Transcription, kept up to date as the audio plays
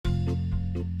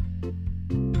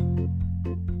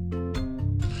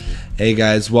Hey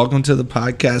guys, welcome to the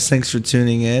podcast. Thanks for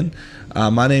tuning in.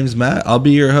 My name's Matt. I'll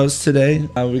be your host today.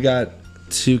 We got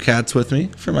two cats with me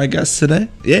for my guest today.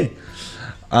 Yay.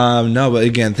 But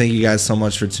again, thank you guys so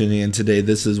much for tuning in today.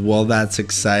 This is That's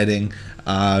Exciting.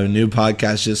 New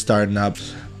podcast just starting up.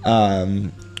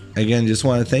 Again, just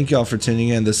want to thank y'all for tuning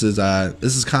in. This is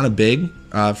kind of big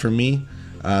for me.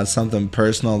 Something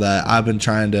personal that I've been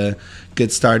trying to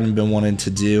get started and been wanting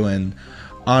to do. And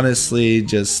honestly,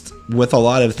 just with a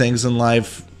lot of things in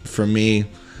life, for me,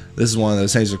 this is one of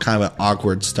those things that are kind of an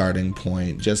awkward starting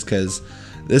point, just because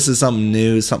this is something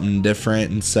new, something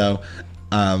different. And so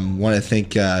want to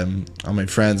thank all my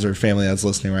friends or family that's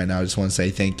listening right now. I just want to say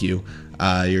thank you,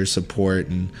 your support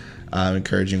and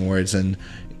encouraging words. And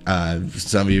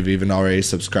some of you have even already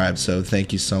subscribed, so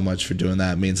thank you so much for doing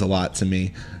that. It means a lot to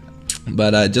me.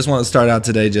 But I just want to start out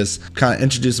today just kind of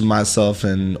introducing myself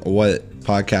and what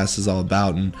podcast is all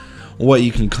about and what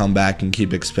you can come back and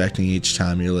keep expecting each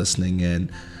time you're listening in.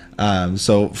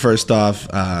 So first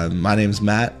off, my name's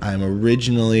Matt. I'm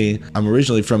originally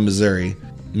from Missouri.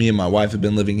 Me and my wife have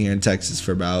been living here in Texas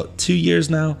for about 2 years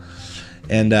now.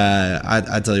 And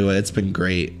I tell you what, it's been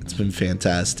great. It's been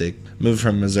fantastic. Moved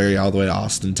from Missouri all the way to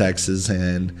Austin, Texas,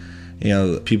 and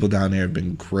people down there have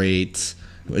been great.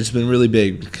 It's been really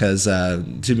big because,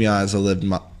 to be honest, I lived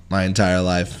my entire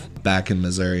life back in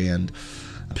Missouri, and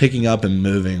picking up and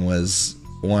moving was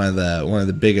one of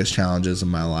the biggest challenges of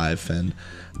my life. And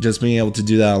just being able to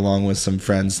do that along with some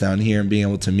friends down here and being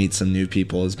able to meet some new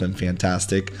people has been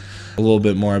fantastic. A little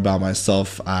bit more about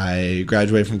myself: I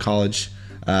graduated from college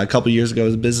a couple years ago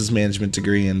with a business management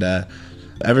degree, and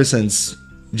ever since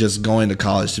just going to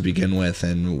college to begin with,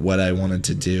 and what I wanted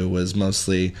to do was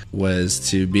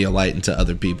to be a light into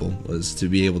other people, was to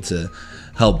be able to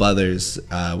help others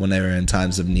when they were in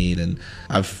times of need. And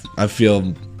I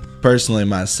feel personally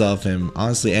myself, and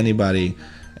honestly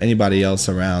anybody else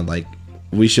around, like,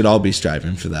 we should all be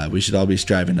striving for that. We should all be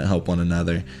striving to help one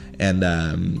another.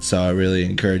 And so I really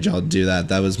encourage y'all to do that.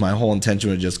 That was my whole intention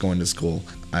with just going to school.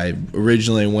 I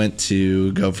originally went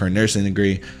to go for a nursing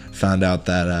degree, found out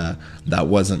that that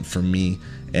wasn't for me,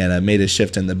 and I made a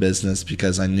shift in the business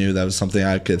because I knew that was something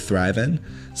I could thrive in,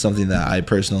 something that I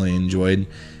personally enjoyed,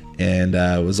 and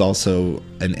was also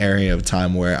an area of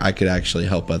time where I could actually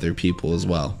help other people as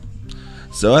well.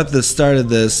 So at the start of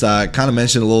this, I kind of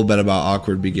mentioned a little bit about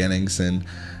awkward beginnings, and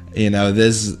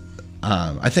this,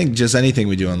 I think just anything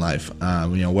we do in life,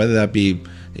 whether that be,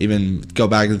 even go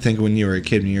back and think when you were a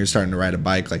kid and you were starting to ride a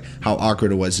bike, like how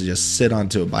awkward it was to just sit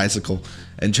onto a bicycle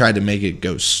and try to make it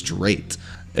go straight.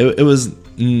 It was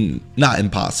not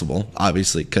impossible,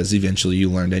 obviously, because eventually you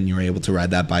learned and you were able to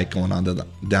ride that bike going on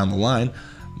down the line.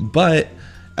 But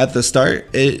at the start,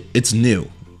 it's new.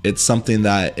 It's something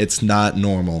that it's not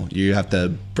normal. You have to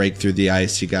break through the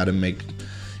ice. You got to make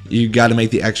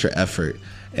the extra effort.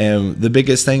 And the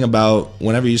biggest thing about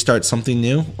whenever you start something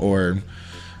new or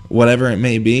whatever it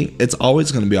may be, it's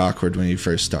always going to be awkward when you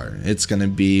first start. It's going to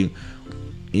be,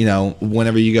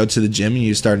 whenever you go to the gym and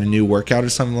you start a new workout or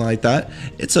something like that,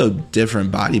 it's a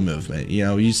different body movement.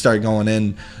 You start going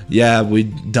in,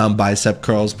 we've done bicep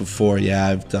curls before.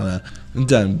 I've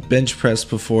done bench press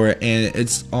before, and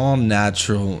it's all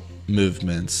natural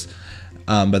movements.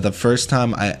 But the first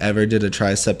time I ever did a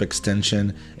tricep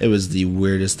extension, it was the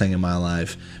weirdest thing in my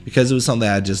life because it was something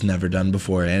I had just never done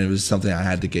before, and it was something I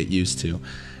had to get used to.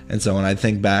 And so when I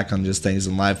think back on just things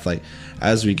in life, like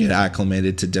as we get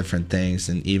acclimated to different things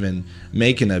and even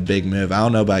making a big move, I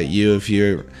don't know about you, if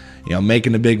you're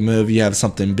making a big move, you have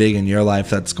something big in your life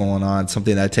that's going on,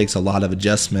 something that takes a lot of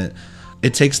adjustment.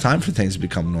 It takes time for things to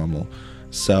become normal.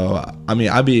 So,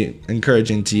 I'd be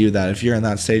encouraging to you that if you're in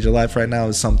that stage of life right now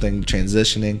with something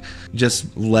transitioning,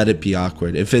 just let it be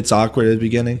awkward. If it's awkward at the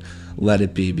beginning, let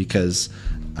it be, because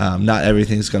not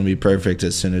everything's going to be perfect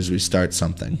as soon as we start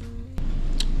something.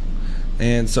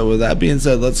 And so with that being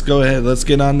said, let's go ahead. Let's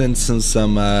get on into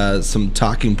some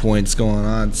talking points going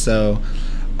on. So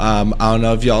I don't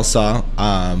know if y'all saw,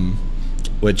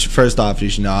 which first off, you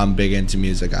should know I'm big into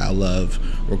music. I love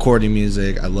recording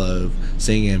music. I love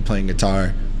singing and playing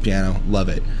guitar, piano. Love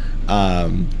it.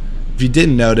 If you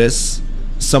didn't notice,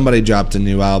 somebody dropped a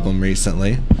new album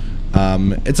recently.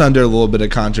 It's under a little bit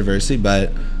of controversy,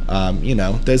 but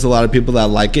there's a lot of people that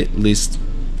like it. At least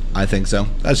I think so.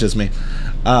 That's just me.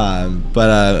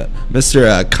 But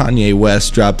Mr. Kanye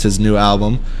West dropped his new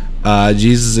album,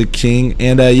 Jesus is a King,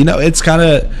 and it's kind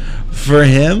of, for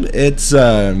him, it's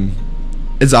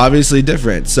obviously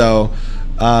different. So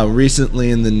recently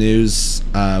in the news,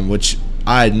 which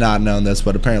I had not known this,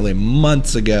 but apparently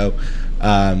months ago,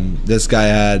 this guy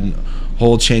had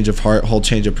whole change of heart, whole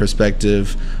change of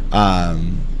perspective.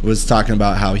 Was talking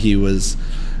about how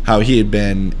he had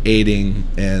been aiding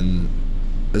in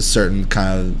a certain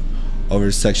kind of over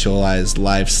sexualized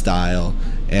lifestyle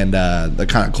and the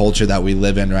kind of culture that we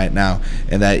live in right now,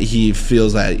 and that he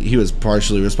feels that he was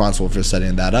partially responsible for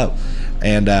setting that up.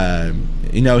 And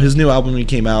his new album, when he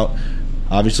came out,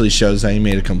 obviously shows that he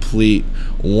made a complete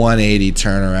 180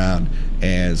 turnaround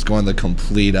and it's going the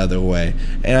complete other way.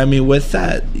 And I mean, with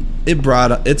that,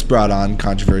 it's brought on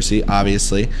controversy,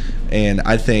 obviously. And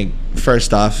I think,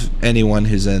 first off, anyone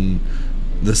who's in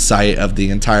the sight of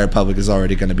the entire public is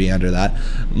already going to be under that.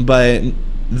 But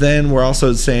then we're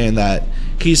also saying that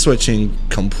he's switching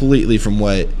completely from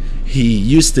what he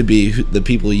used to be, the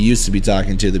people he used to be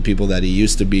talking to, the people that he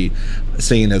used to be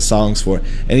singing his songs for,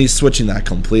 and he's switching that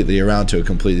completely around to a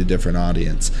completely different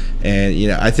audience.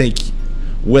 And I think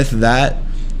with that,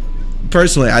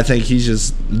 personally, I think he's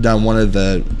just done one of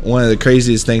the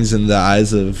craziest things in the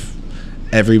eyes of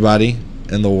everybody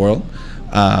in the world.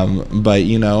 But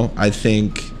I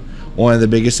think one of the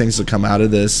biggest things to come out of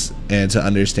this and to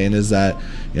understand is that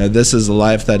this is the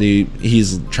life that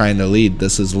he's trying to lead.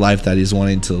 This is the life that he's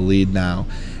wanting to lead now.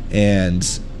 And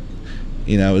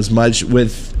as much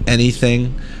with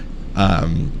anything,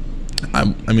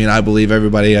 I believe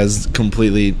everyone has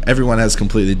completely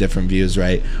different views,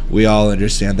 right? We all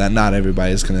understand that not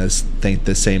everybody is going to think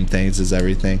the same things as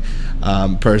everything.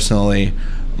 Personally,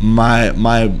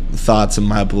 my thoughts and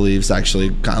my beliefs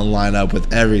actually kind of line up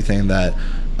with everything that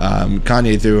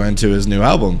Kanye threw into his new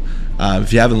album.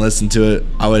 If you haven't listened to it,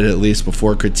 I would, at least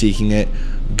before critiquing it,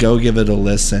 go give it a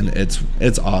listen.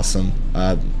 It's awesome.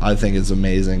 I think it's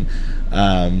amazing.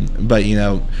 But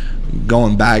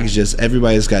going back, is just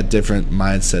everybody's got different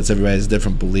mindsets. Everybody has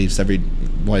different beliefs.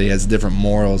 Everybody has different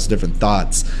morals, different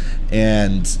thoughts,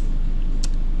 and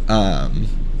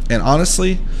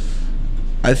honestly,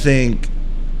 I think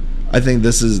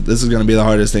this is going to be the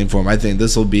hardest thing for him. I think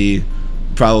this will be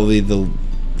probably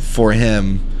for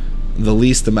him the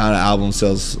least amount of album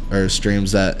sales or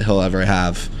streams that he'll ever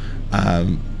have,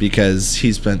 because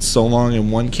he's spent so long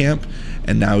in one camp,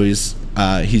 and now he's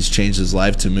changed his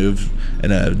life to move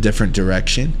in a different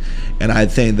direction. And I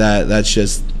think that's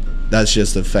just going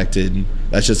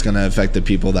to affect the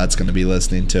people that's going to be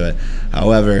listening to it.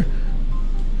 However,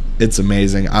 it's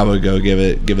amazing. I would go give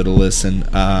it a listen.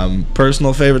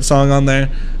 Personal favorite song on there,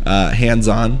 Hands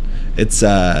On. It's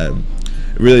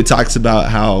it really talks about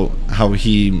how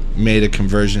he made a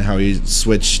conversion, how he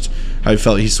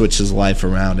felt he switched his life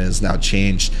around and is now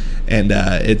changed. And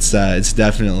it's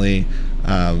definitely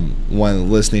one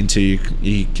listening to.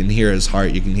 You can hear his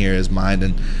heart, you can hear his mind,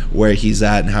 and where he's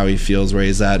at and how he feels where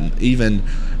he's at, and even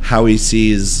how he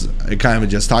sees. I kind of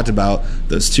just talked about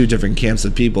those two different camps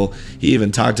of people. He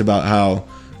even talked about how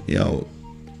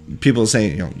people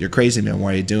saying, you're crazy, man,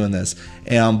 why are you doing this?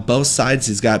 And on both sides,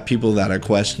 he's got people that are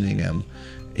questioning him.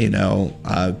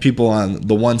 People on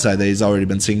the one side that he's already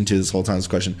been singing to this whole time is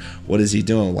question, what is he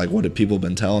doing? Like, what have people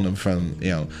been telling him from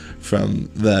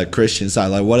the Christian side?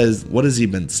 Like, what has he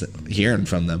been hearing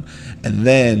from them? And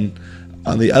then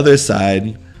on the other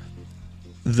side,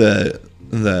 the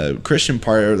Christian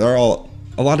part,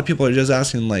 a lot of people are just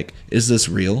asking, like, is this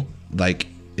real? Like,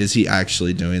 is he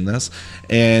actually doing this?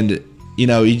 And he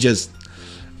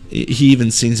even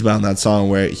sings about in that song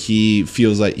where he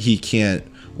feels like he can't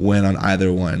win on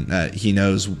either one. That he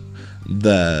knows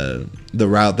the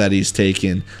route that he's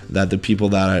taken, that the people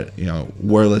that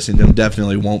were listening to him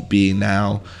definitely won't be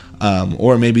now,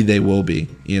 or maybe they will be.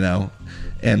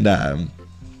 And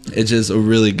it's just a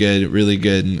really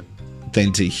good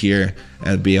thing to hear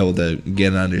and be able to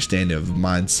get an understanding of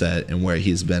mindset and where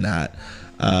he's been at.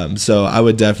 So I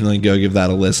would definitely go give that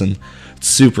a listen. It's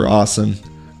super awesome.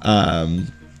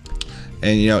 And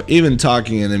even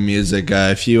talking in the music,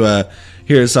 if you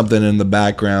hear something in the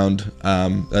background,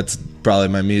 that's probably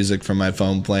my music from my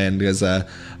phone playing, because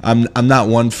I'm not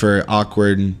one for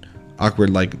awkward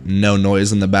like no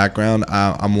noise in the background.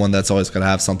 I'm one that's always gotta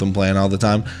have something playing all the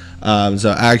time.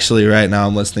 So actually right now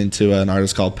I'm listening to an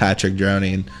artist called Patrick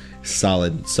Droney, and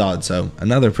solid. So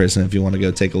another person, if you want to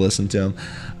go take a listen to him.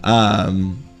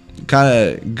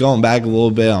 Kind of going back a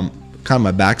little bit on kind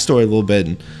of my backstory a little bit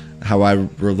and how I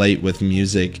relate with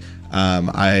music.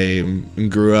 I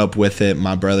grew up with it.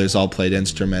 My brothers all played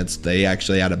instruments. They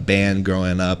actually had a band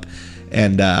growing up.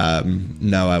 And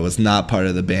no, I was not part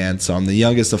of the band. So I'm the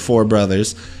youngest of 4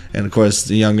 brothers. And of course,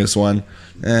 the youngest one,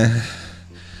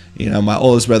 my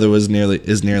oldest brother is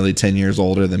nearly 10 years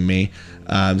older than me.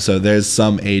 So there's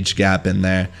some age gap in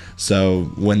there. So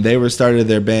when they started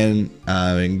their band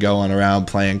and going around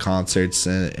playing concerts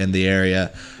in the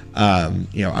area,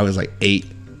 I was like 8,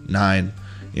 9.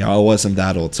 You know, I wasn't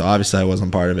that old, so obviously I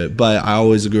wasn't part of it. But I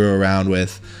always grew around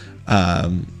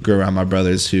my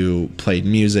brothers who played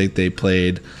music. They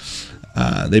played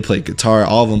guitar.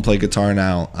 All of them play guitar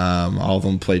now. All of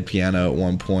them played piano at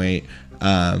one point.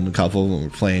 A couple of them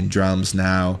are playing drums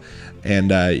now,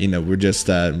 and you know, we're just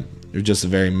a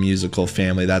very musical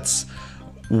family. That's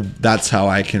how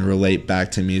I can relate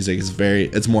back to music.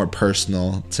 It's more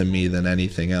personal to me than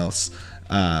anything else.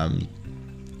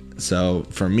 So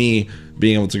for me,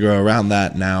 being able to grow around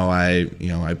that, now I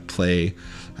play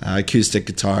acoustic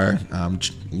guitar. I'm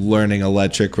learning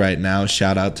electric right now.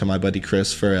 Shout out to my buddy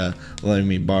Chris for letting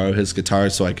me borrow his guitar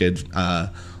so I could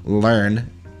learn,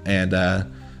 and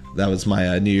that was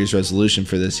my New Year's resolution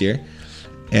for this year.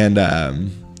 And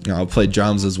I'll play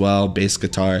drums as well, bass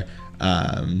guitar.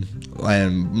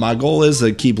 And my goal is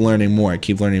to keep learning more,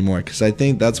 because I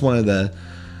think that's one of the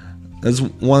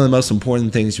most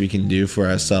important things we can do for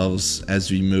ourselves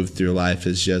as we move through life,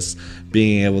 is just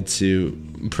being able to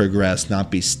progress,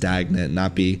 not be stagnant,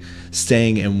 not be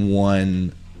staying in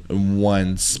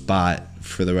one spot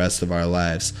for the rest of our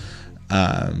lives.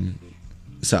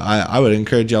 So I would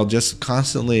encourage y'all, just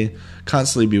constantly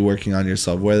be working on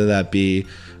yourself, whether that be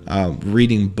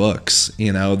reading books.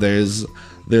 You know, there's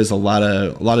a lot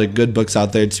of good books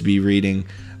out there to be reading.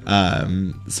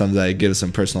 Some that give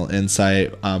some personal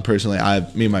insight. Personally,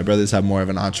 me and my brothers have more of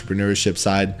an entrepreneurship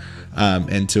side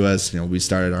into us. You know, we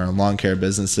started our own lawn care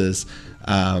businesses.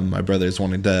 My brother's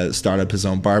wanting to start up his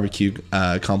own barbecue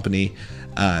company.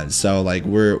 So like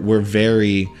we're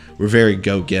very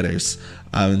go-getters.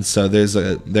 And so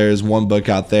there's one book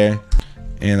out there,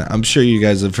 and I'm sure you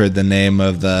guys have heard the name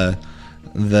of the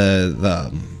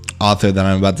author that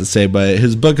I'm about to say, but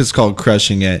his book is called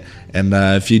Crushing It. And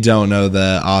if you don't know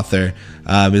the author,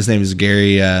 his name is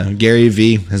Gary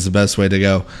V is the best way to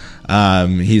go.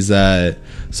 He's a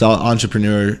solid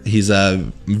entrepreneur. He's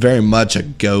very much a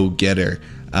go-getter.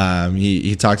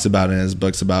 He talks about in his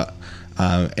books about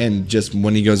and just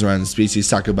when he goes around and speaks, he's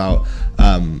talking about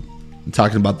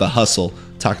the hustle,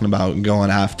 talking about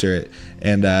going after it.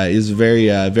 And he's a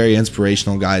very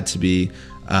inspirational guy to be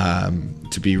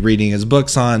reading his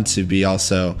books on, to be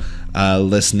also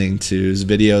listening to his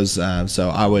videos. So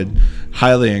I would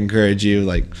highly encourage you.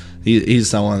 Like he's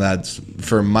someone that's,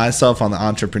 for myself on the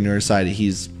entrepreneur side,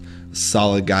 he's a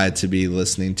solid guy to be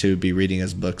listening to, be reading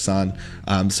his books on.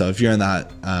 So if you're in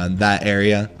that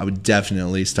area, I would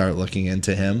definitely start looking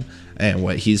into him and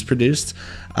what he's produced.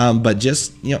 But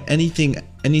just, you know, anything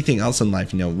else in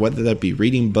life, you know, whether that be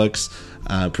reading books,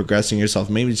 progressing yourself,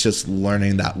 maybe it's just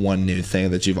learning that one new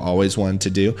thing that you've always wanted to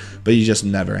do, but you just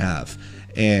never have.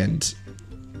 And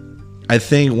I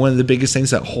think one of the biggest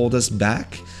things that hold us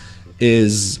back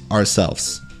is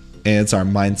ourselves, and it's our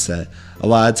mindset. A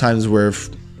lot of times we're,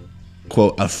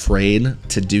 quote, afraid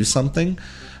to do something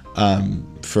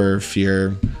for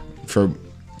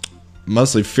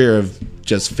mostly fear of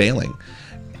just failing.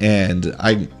 And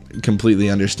I completely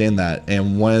understand that.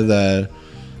 And one of the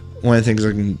things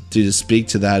I can do to speak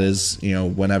to that is, you know,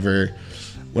 whenever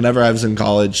I was in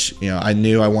college, you know, I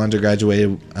knew I wanted to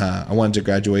graduate. I wanted to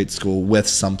graduate school with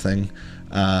something,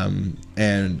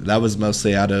 and that was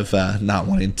mostly out of not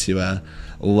wanting to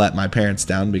let my parents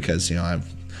down, because, you know,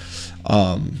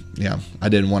 I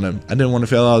didn't want to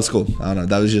fail out of school. I don't know.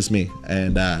 That was just me.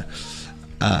 And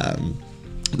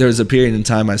there was a period in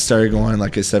time I started going,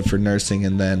 like I said, for nursing,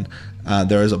 and then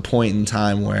there was a point in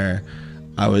time where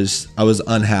I was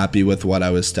unhappy with what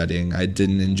I was studying. I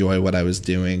didn't enjoy what I was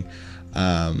doing.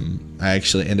 I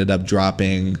actually ended up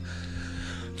dropping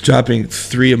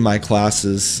 3 of my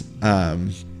classes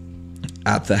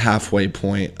at the halfway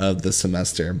point of the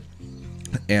semester,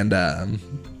 and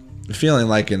feeling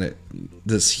like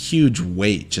this huge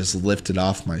weight just lifted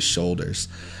off my shoulders.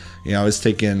 You know, I was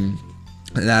taking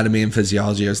anatomy and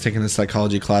physiology. I was taking a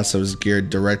psychology class that was geared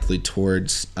directly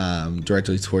towards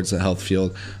the health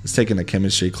field. I was taking a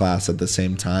chemistry class at the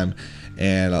same time,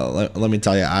 and let me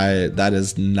tell you, that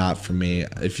is not for me.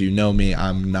 If you know me,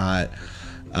 I'm not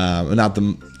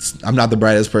the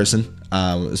brightest person,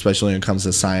 especially when it comes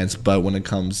to science. But when it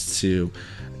comes to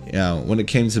when it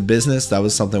came to business, that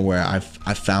was something where I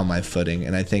found my footing,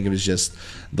 and I think it was just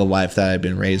the life that I'd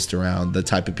been raised around, the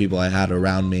type of people I had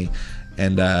around me,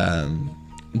 and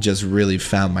just really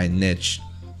found my niche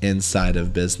inside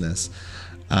of business.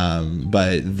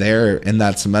 But there in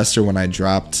that semester, when I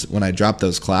dropped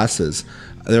those classes,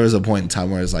 there was a point in time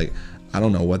where I was like, I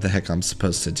don't know what the heck I'm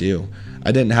supposed to do.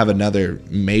 I didn't have another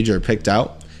major picked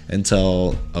out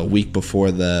until a week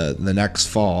before the next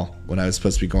fall, when I was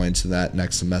supposed to be going to that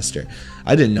next semester.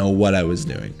 I didn't know what I was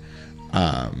doing.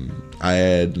 I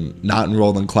had not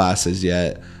enrolled in classes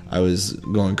yet. I was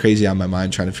going crazy on my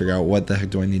mind trying to figure out what the heck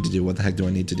do I need to do? What the heck do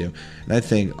I need to do? And I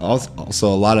think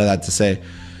also a lot of that to say,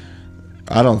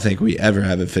 I don't think we ever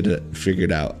have it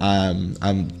figured out.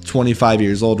 I'm 25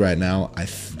 years old right now. I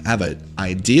have an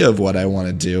idea of what I want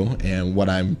to do and what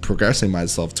I'm progressing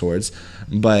myself towards,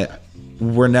 but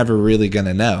we're never really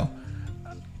gonna know,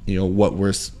 what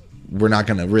we're not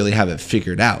gonna really have it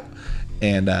figured out.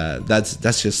 And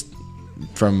that's just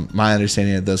from my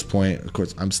understanding at this point. Of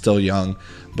course, I'm still young,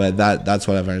 but that's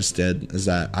what I've understood, is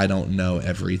that I don't know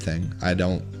everything. I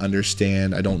don't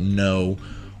understand. I don't know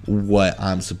what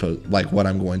what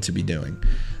I'm going to be doing.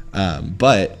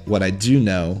 But what I do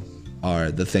know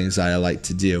are the things that I like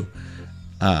to do,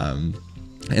 and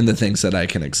the things that I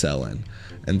can excel in.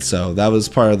 And so that was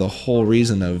part of the whole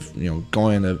reason of,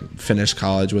 going to finish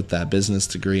college with that business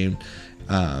degree,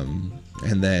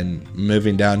 and then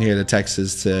moving down here to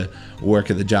Texas to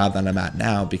work at the job that I'm at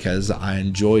now, because I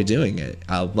enjoy doing it.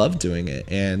 I love doing it.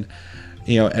 And,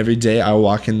 every day I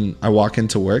walk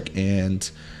into work,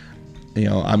 and,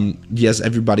 yes,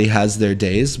 everybody has their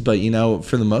days, but,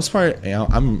 for the most part,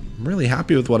 I'm really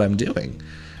happy with what I'm doing.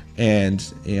 And,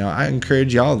 I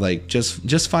encourage y'all,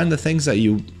 just find the things that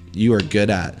you are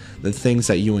good at, the things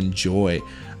that you enjoy.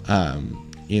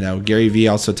 Gary Vee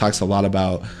also talks a lot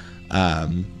about,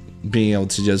 being able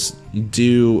to just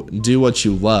do what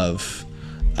you love,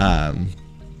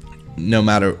 no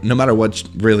matter what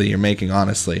really you're making,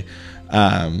 honestly.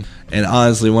 And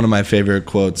honestly, one of my favorite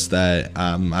quotes that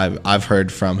I've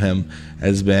heard from him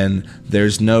has been,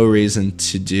 "There's no reason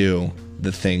to do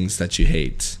the things that you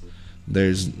hate.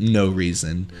 There's no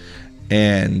reason."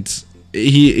 And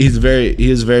he is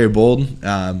very bold,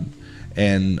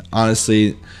 and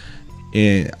honestly,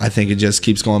 I think it just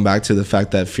keeps going back to the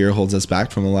fact that fear holds us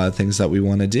back from a lot of things that we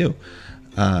want to do.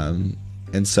 And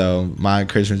so my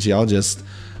encouragement to y'all, just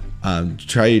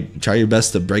try your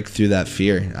best to break through that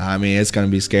fear. I mean, it's going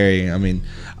to be scary. I mean,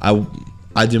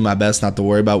 I do my best not to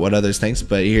worry about what others think,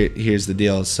 but here's the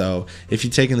deal. So if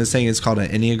you're taking this thing, it's called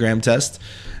an Enneagram test,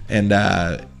 and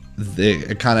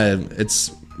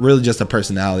it's really just a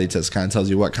personality test. Kind of tells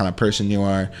you what kind of person you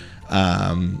are.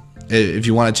 If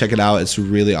you want to check it out, it's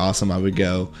really awesome. I would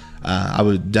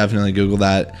definitely Google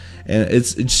that. And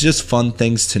it's just fun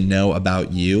things to know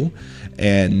about you,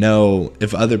 and know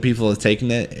if other people have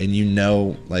taken it, and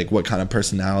what kind of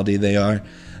personality they are,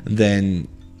 then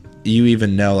you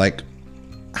even know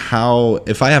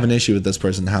if I have an issue with this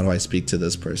person, how do I speak to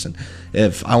this person?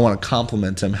 If I want to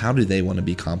compliment them, how do they want to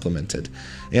be complimented?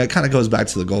 It kind of goes back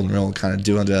to the golden rule, kind of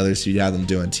do unto others, you have them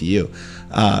do unto you.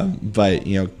 But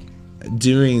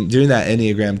doing that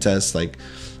Enneagram test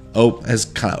has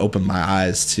kind of opened my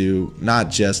eyes to not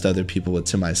just other people, but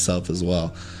to myself as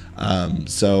well.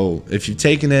 So if you've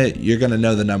taken it, you're gonna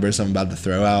know the numbers I'm about to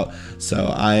throw out.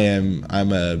 So I'm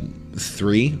a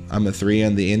 3. I'm a 3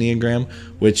 on the Enneagram,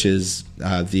 which is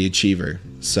the achiever.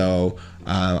 So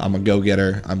I'm a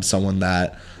go-getter. I'm someone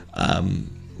that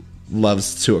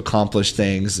loves to accomplish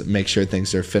things, make sure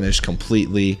things are finished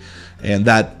completely, and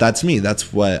that's me.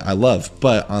 That's what I love.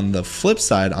 But on the flip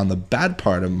side, on the bad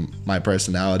part of my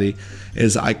personality,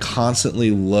 is I constantly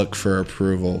look for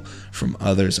approval from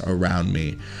others around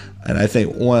me. And I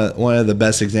think one of the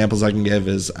best examples I can give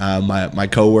is my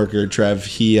coworker Trev.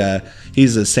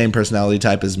 He's the same personality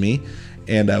type as me,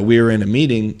 and we were in a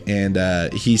meeting,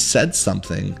 and he said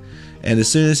something, and as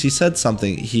soon as he said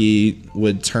something, he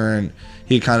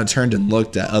kind of turned and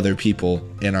looked at other people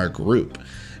in our group.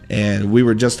 And we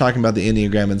were just talking about the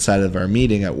Enneagram inside of our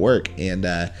meeting at work, and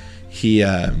he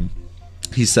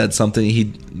said something.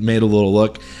 He made a little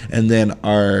look, and then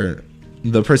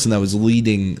the person that was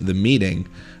leading the meeting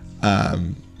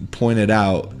pointed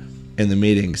out in the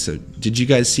meeting, so did you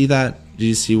guys see that? Did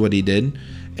you see what he did?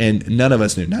 And none of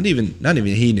us knew. Not even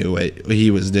he knew what he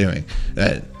was doing.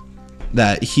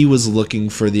 That he was looking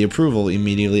for the approval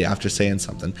immediately after saying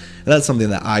something. And that's something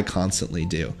that I constantly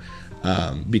do,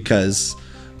 because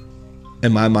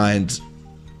in my mind,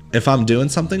 if I'm doing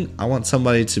something, I want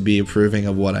somebody to be approving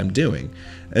of what I'm doing.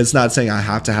 It's not saying I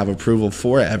have to have approval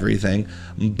for everything,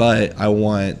 but I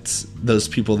want those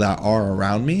people that are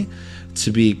around me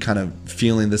to be kind of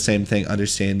feeling the same thing,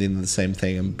 understanding the same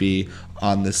thing, and be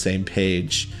on the same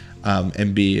page,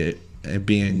 and be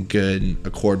in good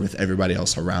accord with everybody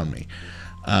else around me.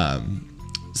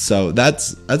 So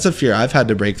that's a fear I've had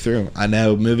to break through. I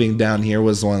know moving down here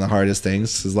was one of the hardest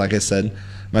things, because like I said,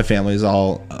 my family's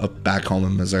all up back home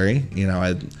in Missouri.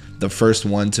 The first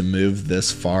one to move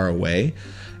this far away,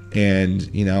 and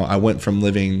I went from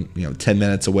living 10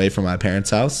 minutes away from my parents'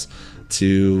 house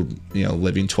to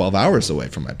living 12 hours away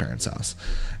from my parents' house.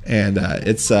 And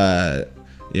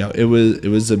it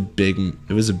was a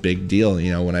big deal.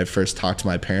 When I first talked to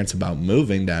my parents about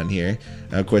moving down here,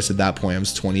 and of course at that point I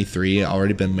was 23,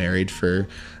 already been married for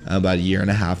about a year and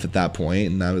a half at that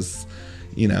point, and I was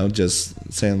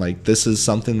just saying like, this is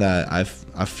something that I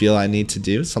feel I need to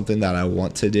do, something that I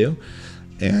want to do.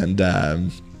 And I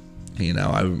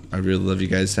really love you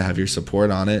guys to have your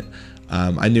support on it.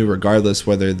 I knew regardless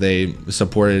whether they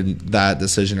supported that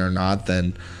decision or not,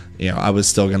 then I was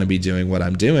still going to be doing what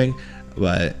I'm doing.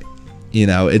 But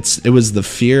it was the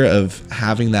fear of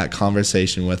having that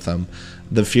conversation with them,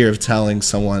 the fear of telling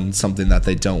someone something that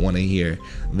they don't want to hear,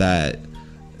 that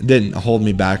didn't hold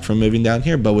me back from moving down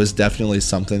here, but was definitely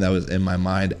something that was in my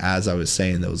mind as I was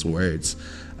saying those words.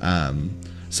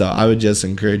 So I would just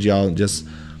encourage y'all, just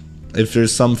if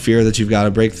there's some fear that you've got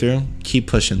to break through, keep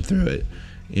pushing through it.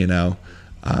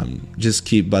 Just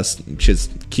keep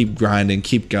grinding,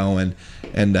 keep going,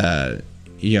 and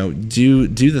do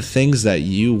the things that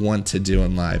you want to do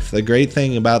in life. The great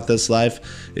thing about this life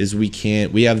is we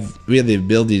have the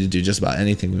ability to do just about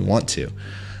anything we want to.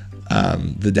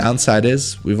 The downside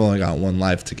is we've only got one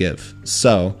life to give.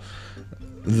 So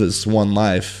this one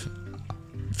life,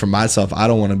 for myself, I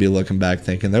don't want to be looking back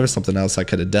thinking there was something else I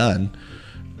could have done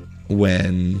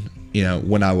when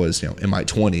I was in my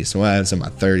 20s, when I was in my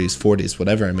 30s, 40s,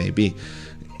 whatever it may be.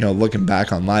 Looking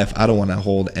back on life, I don't want to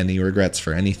hold any regrets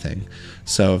for anything.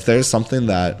 So if there's something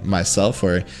that myself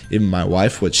or even my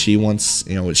wife, what she wants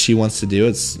to do,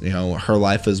 it's her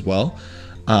life as well.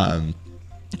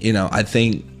 I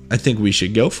think we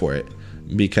should go for it,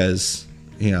 because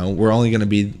we're only going to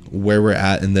be where we're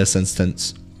at in this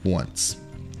instance once.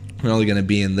 We're only going to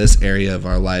be in this area of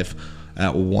our life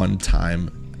at one time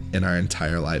in our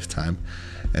entire lifetime.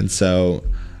 And so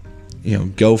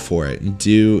go for it and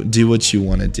do what you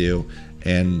want to do,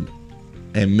 and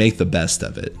make the best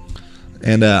of it.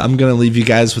 And I'm gonna leave you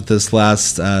guys with this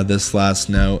last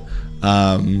note.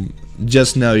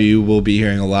 Just know you will be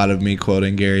hearing a lot of me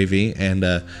quoting Gary Vee. And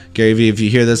Gary Vee, if you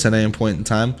hear this at any point in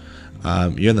time,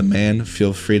 you're the man.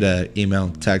 Feel free to email,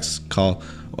 text, call,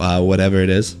 whatever it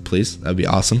is, please. That'd be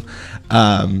awesome.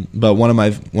 But one of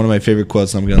my favorite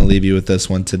quotes, and I'm gonna leave you with this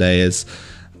one today, is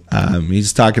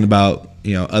he's talking about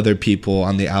other people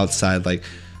on the outside. Like,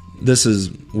 this is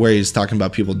where he's talking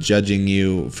about people judging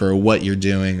you for what you're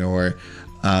doing, or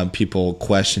people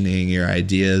questioning your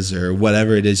ideas or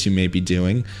whatever it is you may be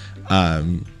doing.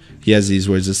 He has these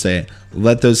words to say: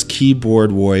 let those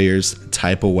keyboard warriors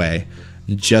type away,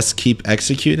 just keep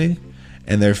executing,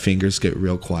 and their fingers get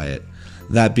real quiet.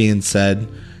 That being said,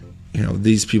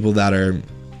 these people that are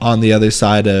on the other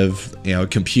side of a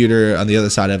computer, on the other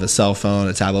side of a cell phone,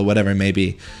 a tablet, whatever it may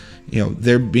be,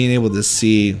 they're being able to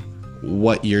see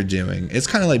what you're doing. It's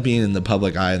kind of like being in the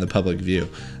public eye, in the public view,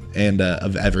 and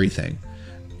of everything.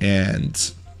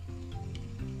 And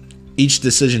each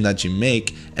decision that you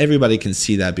make, everybody can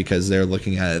see that, because they're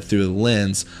looking at it through the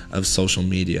lens of social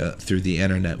media, through the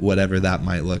internet, whatever that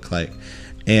might look like.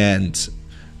 And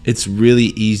it's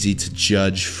really easy to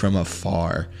judge from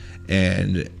afar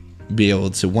and be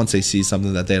able to, once they see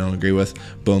something that they don't agree with,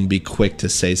 boom, be quick to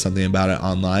say something about it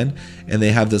online. And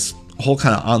they have this whole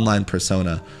kind of online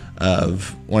persona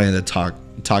of wanting to talk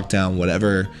down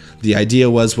whatever the idea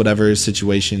was, whatever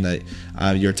situation that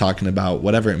you're talking about,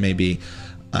 whatever it may be,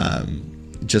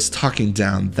 just talking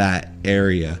down that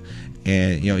area.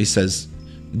 And he says,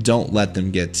 don't let them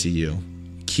get to you.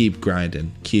 Keep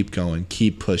grinding, keep going,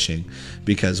 keep pushing,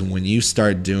 because when you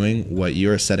start doing what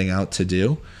you're setting out to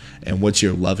do and what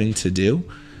you're loving to do,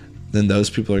 then those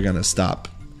people are going to stop,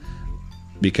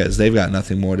 because they've got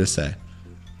nothing more to say,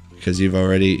 because you've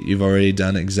already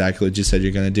done exactly what you said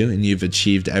you're going to do, and you've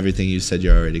achieved everything you said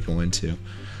you're already going to.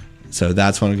 So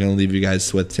that's what I'm going to leave you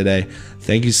guys with today.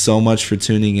 Thank you so much for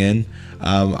tuning in.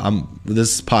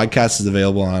 This podcast is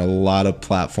available on a lot of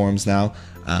platforms now.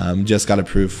 Just got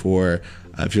approved for,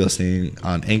 if you're listening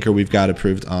on Anchor, we've got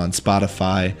approved on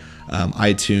Spotify,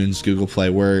 iTunes, Google Play.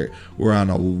 We're on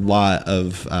a lot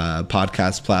of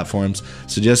podcast platforms.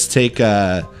 So just take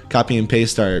copy and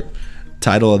paste our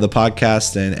title of the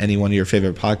podcast in any one of your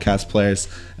favorite podcast players,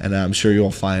 and I'm sure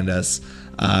you'll find us.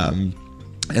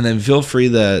 And then feel free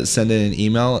to send in an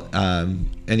email,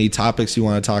 any topics you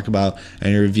want to talk about,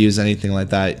 any reviews, anything like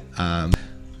that.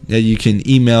 You can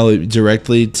email it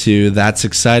directly to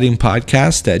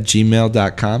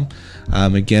that'sexcitingpodcast@gmail.com.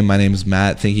 Again, my name is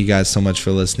Matt. Thank you guys so much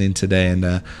for listening today,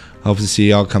 and hope to see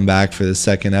y'all come back for the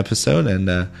second episode,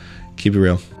 and keep it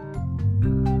real.